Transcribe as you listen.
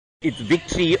It's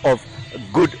victory of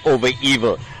good over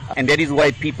evil. And that is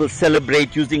why people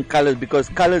celebrate using colors, because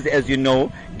colors, as you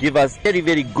know, give us very,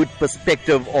 very good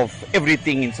perspective of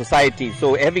everything in society.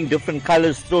 So having different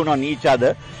colors thrown on each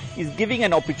other is giving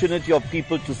an opportunity of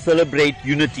people to celebrate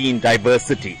unity in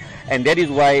diversity. And that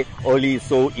is why Holi is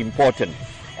so important.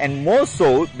 And more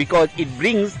so because it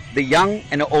brings the young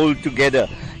and the old together.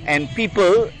 And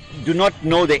people do not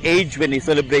know the age when they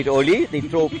celebrate Holi. They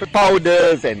throw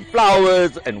powders and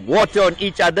flowers and water on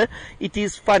each other. It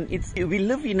is fun. We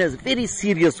live in a very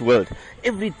serious world.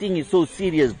 Everything is so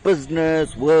serious.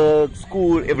 Business, work,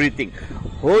 school, everything.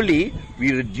 Holi,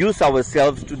 we reduce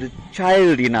ourselves to the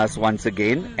child in us once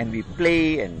again, and we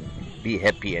play and be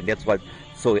happy. And that's what's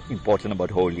so important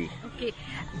about Holi. Okay.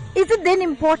 Is it then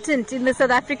important in the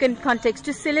South African context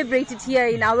to celebrate it here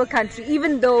in our country,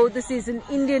 even though this is an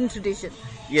Indian tradition?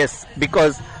 Yes,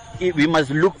 because we must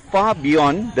look far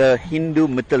beyond the Hindu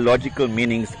mythological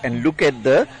meanings and look at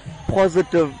the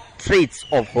positive traits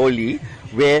of Holi,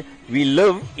 where we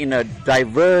live in a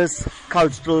diverse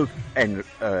cultural and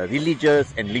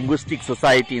religious and linguistic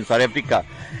society in South Africa.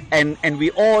 And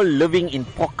we all living in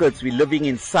pockets, we're living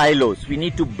in silos. We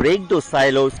need to break those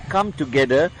silos, come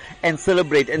together and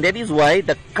celebrate. And that is why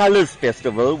the Colors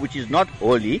Festival, which is not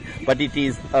Holi, but it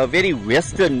is a very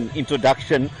Western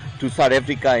introduction to South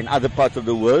Africa and other parts of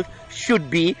the world, should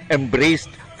be embraced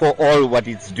for all what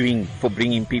it's doing for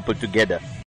bringing people together.